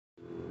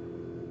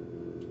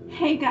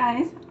Hey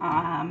guys,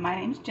 my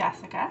name's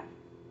Jessica.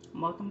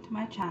 Welcome to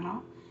my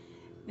channel.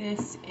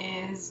 This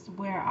is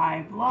where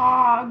I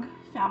vlog,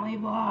 family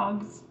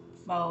vlogs,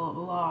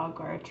 vlog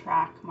or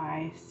track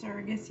my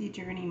surrogacy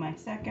journey, my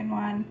second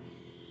one.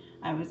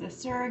 I was a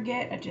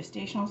surrogate, a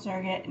gestational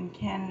surrogate in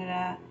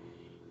Canada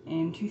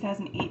in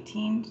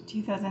 2018 to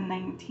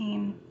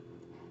 2019.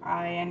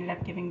 I ended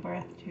up giving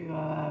birth to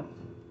a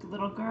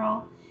little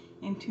girl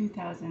in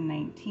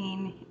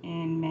 2019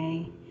 in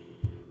May.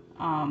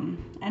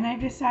 And I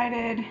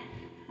decided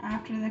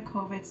after the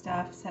COVID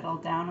stuff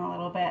settled down a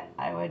little bit,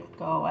 I would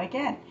go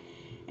again.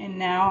 And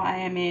now I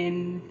am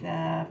in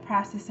the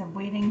process of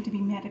waiting to be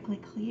medically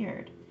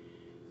cleared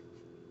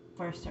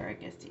for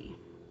surrogacy.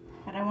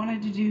 But I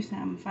wanted to do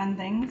some fun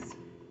things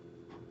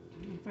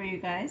for you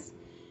guys.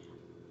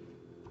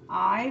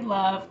 I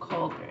love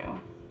cold brew,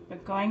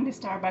 but going to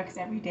Starbucks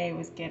every day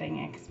was getting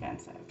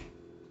expensive.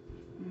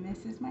 And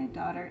this is my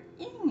daughter,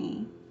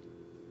 Amy.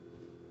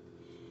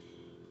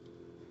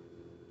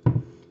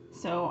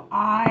 So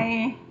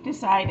I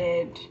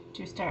decided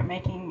to start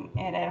making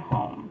it at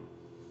home.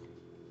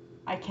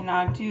 I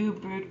cannot do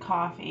brewed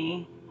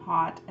coffee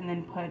hot and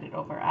then put it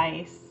over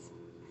ice.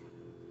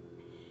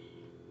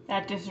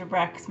 That just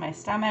wrecks my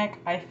stomach.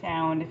 I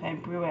found if I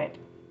brew it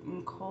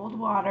in cold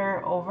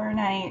water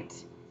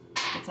overnight,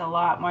 it's a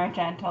lot more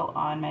gentle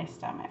on my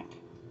stomach.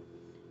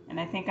 And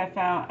I think I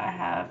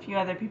have a few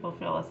other people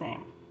feel the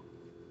same.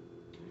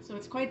 So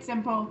it's quite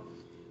simple.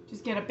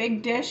 Just get a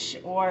big dish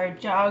or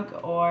jug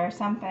or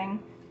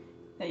something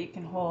that you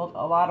can hold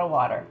a lot of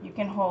water. You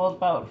can hold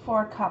about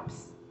 4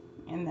 cups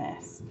in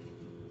this.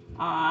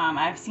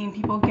 I've seen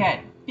people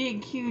get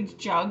big, huge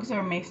jugs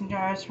or mason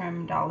jars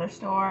from dollar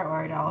store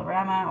or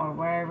Dollarama or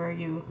wherever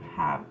you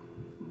have,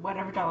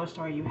 whatever dollar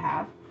store you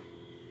have.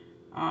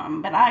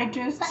 But I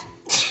just,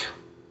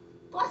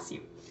 bless you.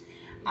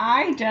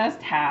 I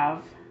just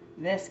have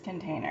this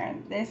container.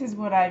 This is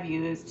what I've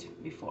used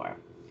before.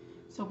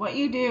 So what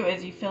you do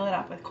is you fill it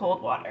up with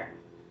cold water.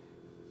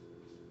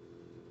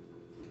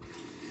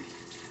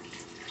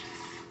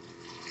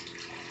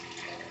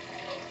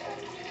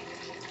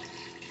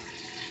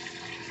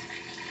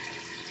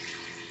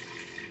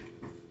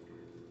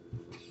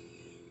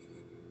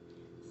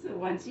 So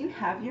once you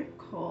have your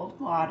cold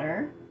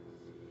water,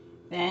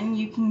 then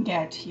you can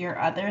get your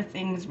other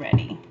things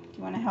ready. Do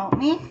you want to help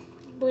me?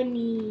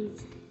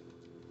 Bunnies.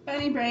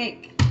 Bunny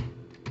break.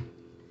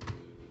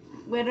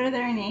 What are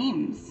their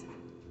names?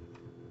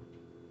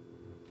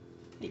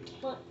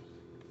 What?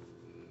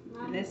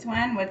 This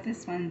one, what's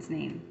this one's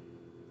name?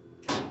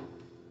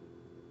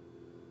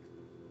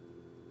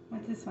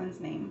 What's this one's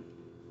name?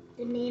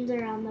 The names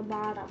are on the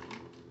bottom.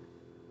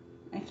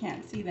 I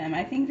can't see them.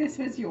 I think this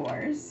was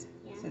yours.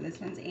 Yeah. So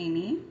this one's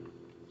Amy.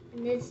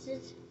 And this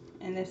is...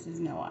 And this is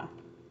Noah.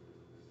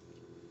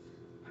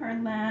 Her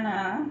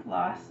Lana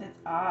lost its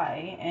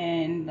eye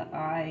and the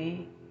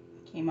eye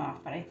came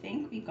off, but I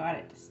think we got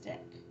it to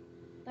stick.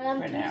 But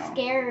I'm too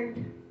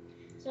scared.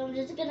 So I'm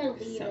just gonna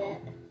leave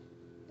it.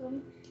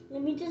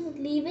 Let me just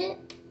leave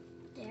it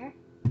there.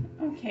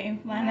 Okay,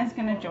 Lana's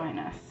gonna join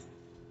us.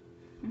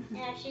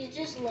 Yeah, she's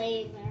just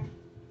laying there.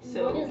 And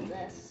So, what is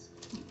this?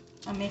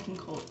 I'm making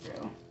cold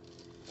brew.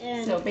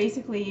 And So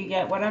basically you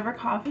get whatever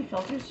coffee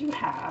filters you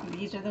have.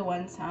 These are the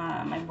ones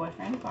my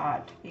boyfriend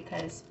bought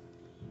because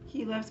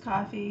he loves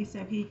coffee,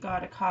 so he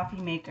got a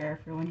coffee maker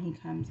for when he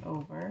comes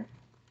over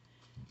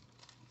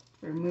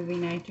for movie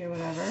night or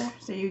whatever.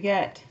 So you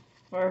get,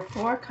 for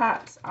 4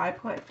 cups, I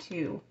put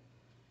 2.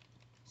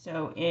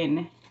 So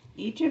in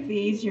each of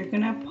these, you're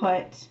gonna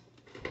put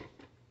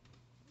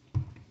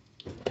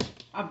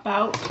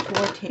about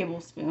 4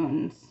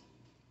 tablespoons,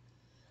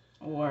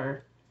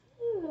 or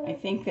I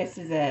think this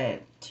is a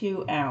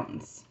 2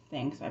 ounce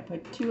thing. So I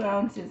put 2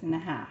 ounces and a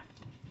half.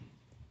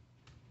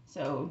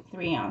 So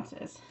 3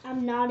 ounces.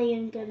 I'm not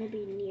even gonna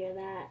be near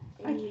that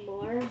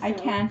anymore. I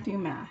can't do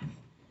math,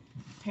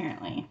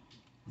 apparently.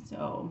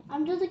 So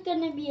I'm just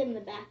gonna be in the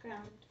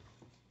background.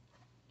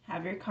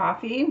 have your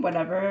coffee,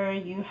 whatever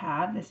you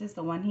have. This is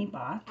the one he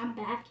bought. I'm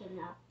backing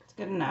up. It's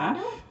good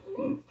enough.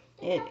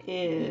 It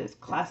is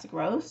classic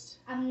roast.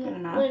 I'm good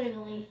enough.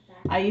 literally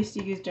backing. I used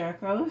to use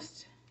dark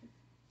roast.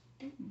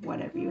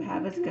 Whatever you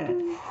have is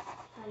good.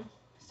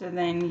 So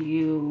then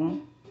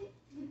you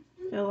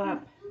fill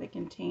up the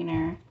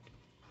container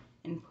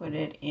and put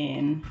it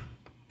in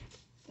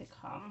the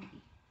coffee.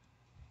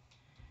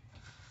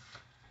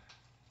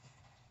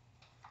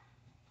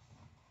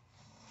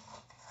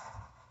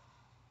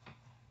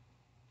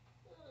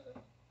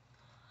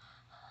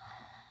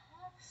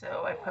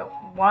 So I put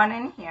 1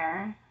 in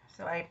here,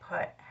 so I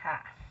put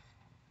half.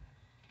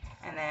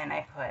 And then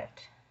I put...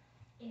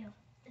 Ew,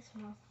 it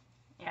smells.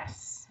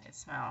 Yes, it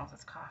smells.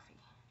 It's coffee.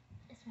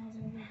 It smells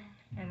really bad.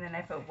 And then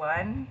I put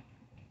 1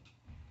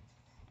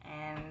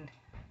 and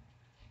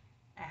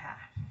a half.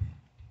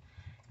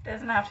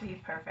 Doesn't have to be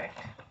perfect.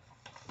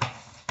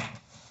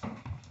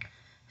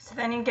 So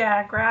then you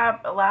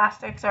grab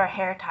elastics or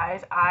hair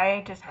ties.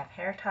 I just have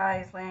hair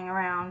ties laying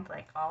around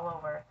like all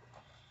over.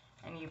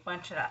 And you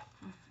bunch it up.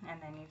 And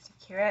then you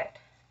secure it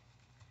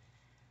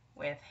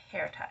with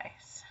hair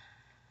ties.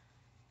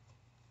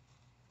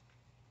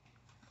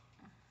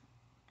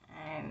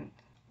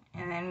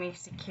 And then we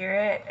secure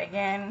it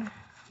again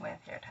with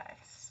hair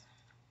ties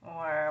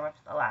or with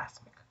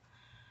elastic,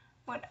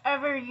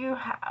 whatever you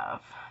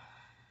have.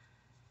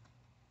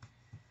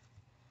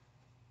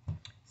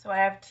 So I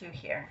have two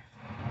here.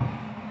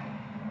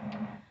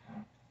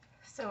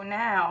 So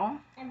now,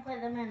 and put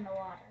them in the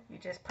water. You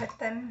just put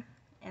them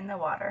in the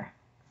water.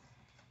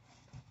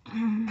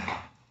 And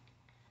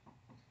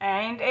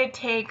it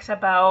takes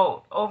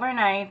about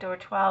overnight or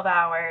 12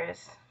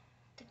 hours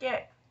to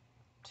get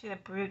to the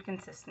brewed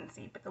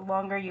consistency, but the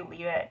longer you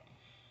leave it,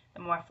 the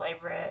more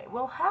flavor it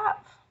will have.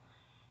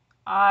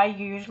 I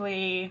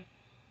usually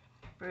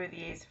brew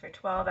these for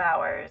 12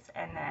 hours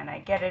and then I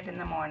get it in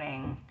the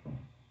morning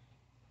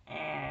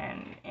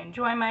and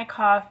enjoy my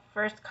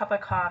first cup of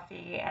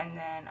coffee, and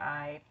then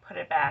I put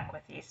it back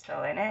with these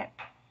still in it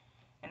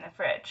in the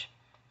fridge.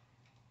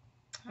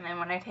 And then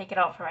when I take it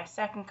out for my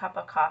second cup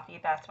of coffee,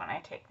 that's when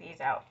I take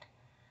these out.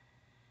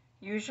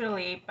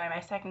 Usually by my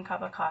second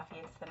cup of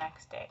coffee, it's the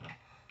next day.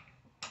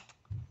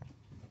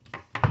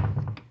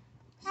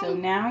 So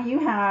now you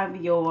have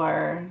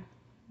your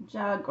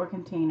jug or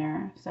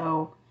container.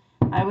 So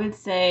I would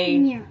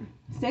say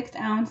 6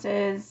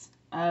 ounces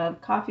of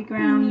coffee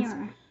grounds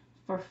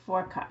for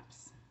 4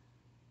 cups.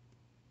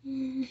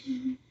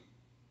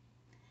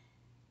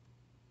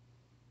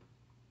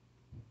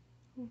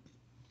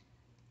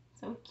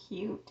 So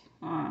cute.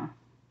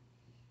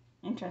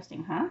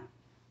 Interesting, huh?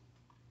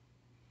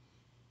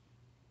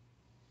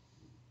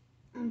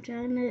 I'm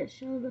trying to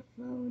show the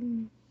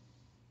phone.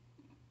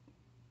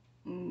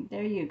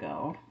 There you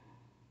go.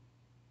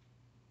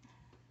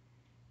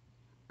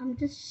 I'm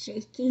just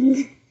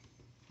shaking.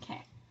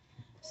 Okay.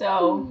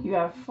 So you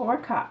have 4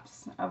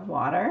 cups of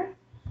water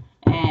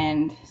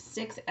and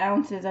 6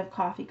 ounces of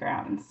coffee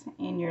grounds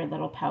in your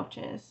little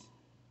pouches.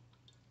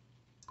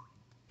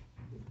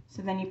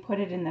 So then you put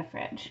it in the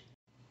fridge.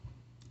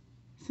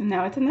 So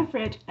now it's in the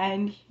fridge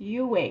and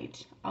you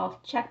wait. I'll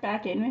check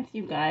back in with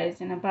you guys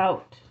in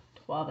about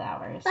 12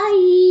 hours.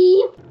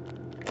 Bye!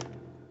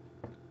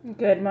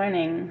 Good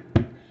morning.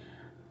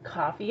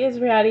 Coffee is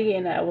ready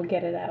and I will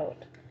get it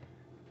out.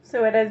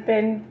 So it has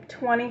been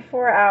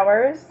 24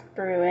 hours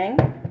brewing.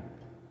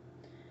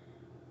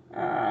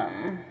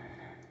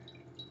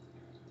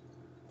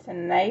 It's a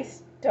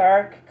nice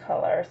dark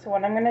color. So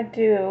what I'm going to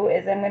do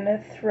is I'm going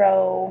to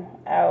throw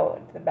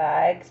out the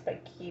bags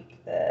but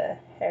keep the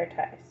hair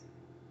ties.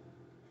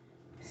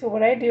 So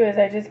what I do is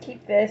I just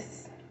keep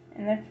this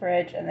in the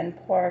fridge and then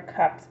pour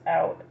cups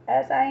out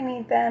as I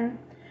need them.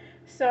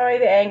 Sorry,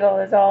 the angle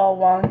is all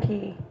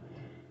wonky.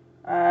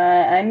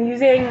 I'm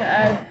using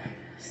a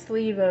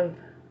sleeve of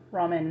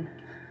ramen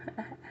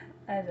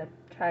as a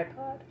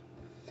tripod.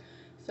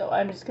 So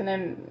I'm just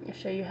gonna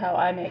show you how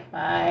I make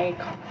my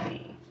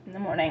coffee in the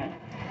morning.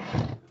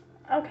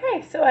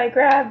 Okay, so I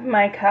grab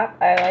my cup.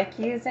 I like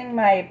using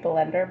my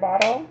blender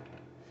bottle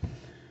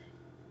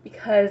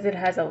because it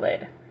has a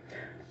lid.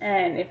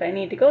 And if I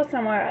need to go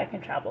somewhere, I can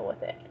travel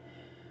with it.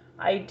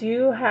 I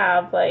do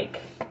have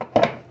like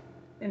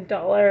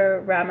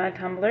 $1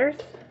 tumblers,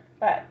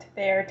 but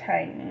they are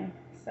tiny,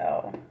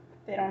 so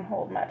they don't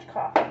hold much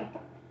coffee.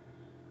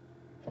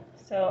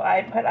 So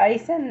I put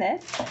ice in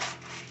this.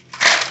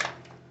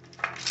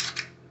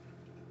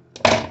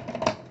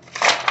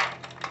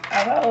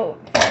 About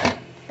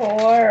 4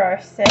 or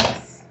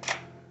 6.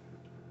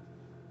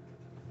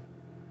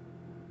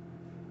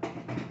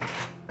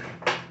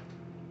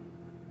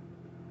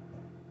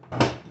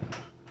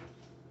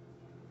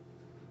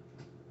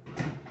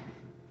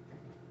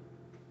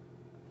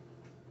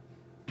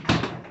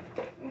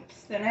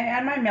 Then I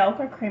add my milk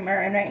or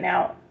creamer, and right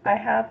now I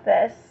have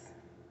this.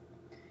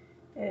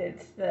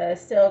 It's the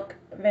Silk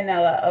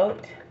Vanilla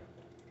Oat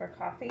for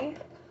coffee.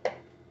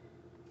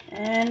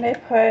 And I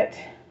put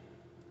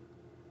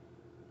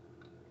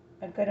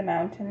a good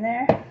amount in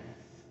there.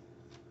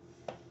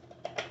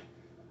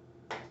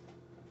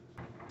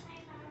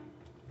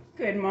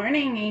 Good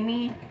morning,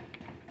 Amy.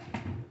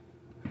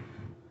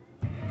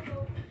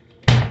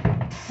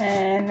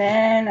 And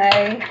then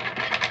I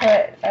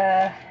put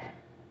a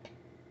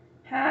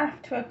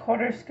half to a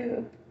quarter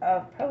scoop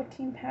of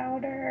protein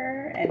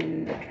powder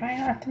and try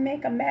not to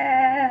make a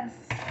mess.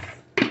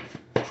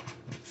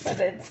 But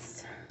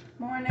it's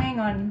morning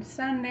on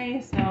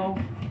Sunday, so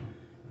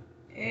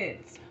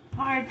it's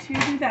hard to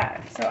do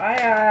that. So I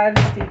add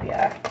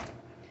stevia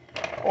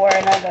or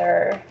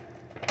another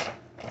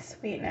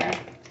sweetener.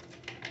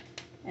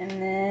 And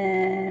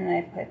then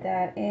I put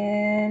that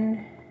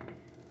in.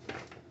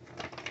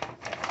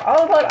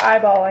 All about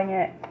eyeballing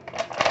it.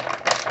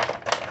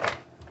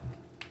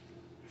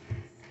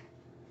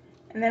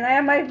 And then I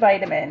have my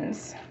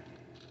vitamins.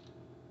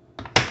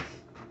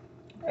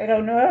 I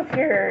don't know if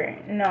you're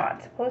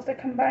not supposed to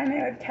combine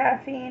it with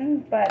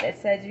caffeine, but it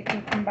says you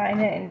can combine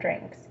it in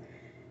drinks.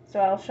 So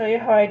I'll show you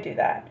how I do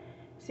that.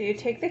 So you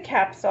take the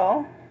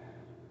capsule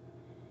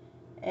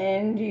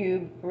and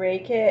you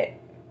break it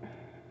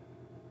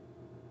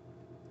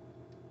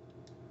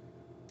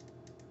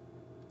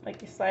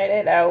Like you slide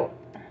it out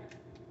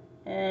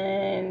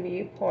and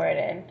you pour it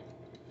in.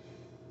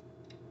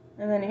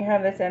 And then you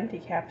have this empty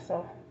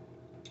capsule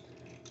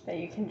that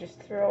you can just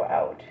throw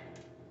out.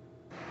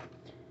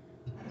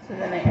 So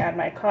then I add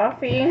my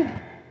coffee.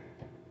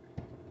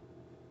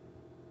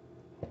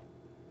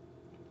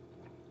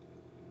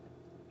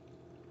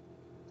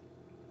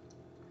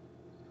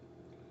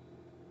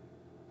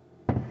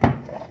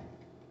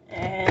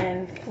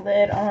 And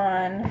lid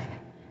on,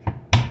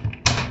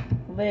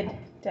 lid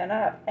done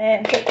up,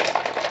 and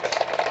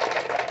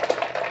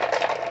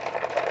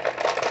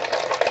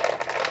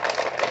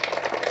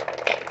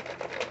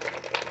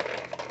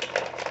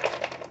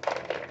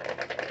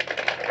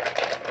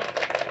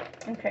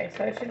okay,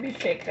 so it should be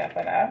shaked up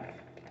enough.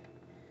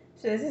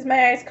 So this is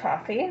my iced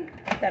coffee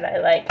that I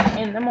like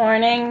in the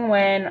morning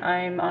when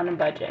I'm on a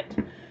budget.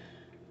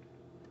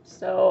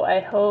 So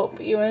I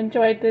hope you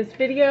enjoyed this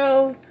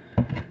video.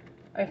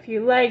 If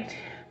you liked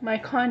my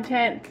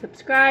content,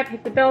 subscribe,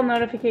 hit the bell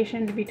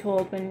notification to be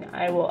told when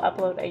I will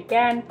upload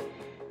again.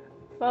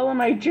 Follow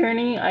my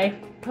journey. I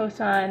post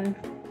on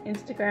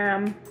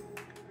Instagram.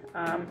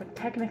 But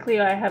technically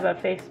I have a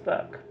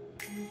Facebook.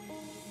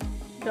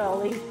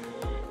 Dolly's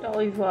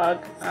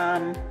vlog.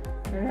 And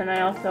then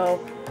I also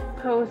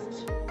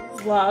post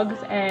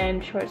vlogs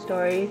and short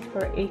stories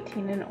for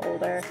 18 and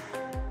older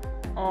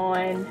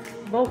on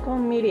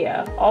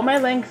Vocal.Media. All my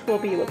links will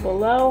be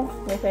below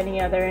with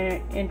any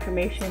other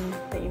information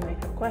that you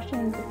might have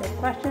questions. If you have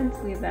questions,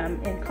 leave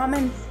them in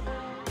comments.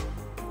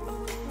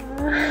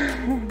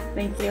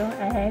 Thank you,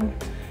 and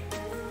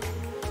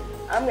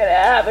I'm gonna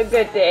have a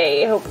good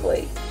day,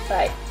 hopefully.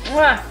 Bye.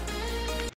 Mwah!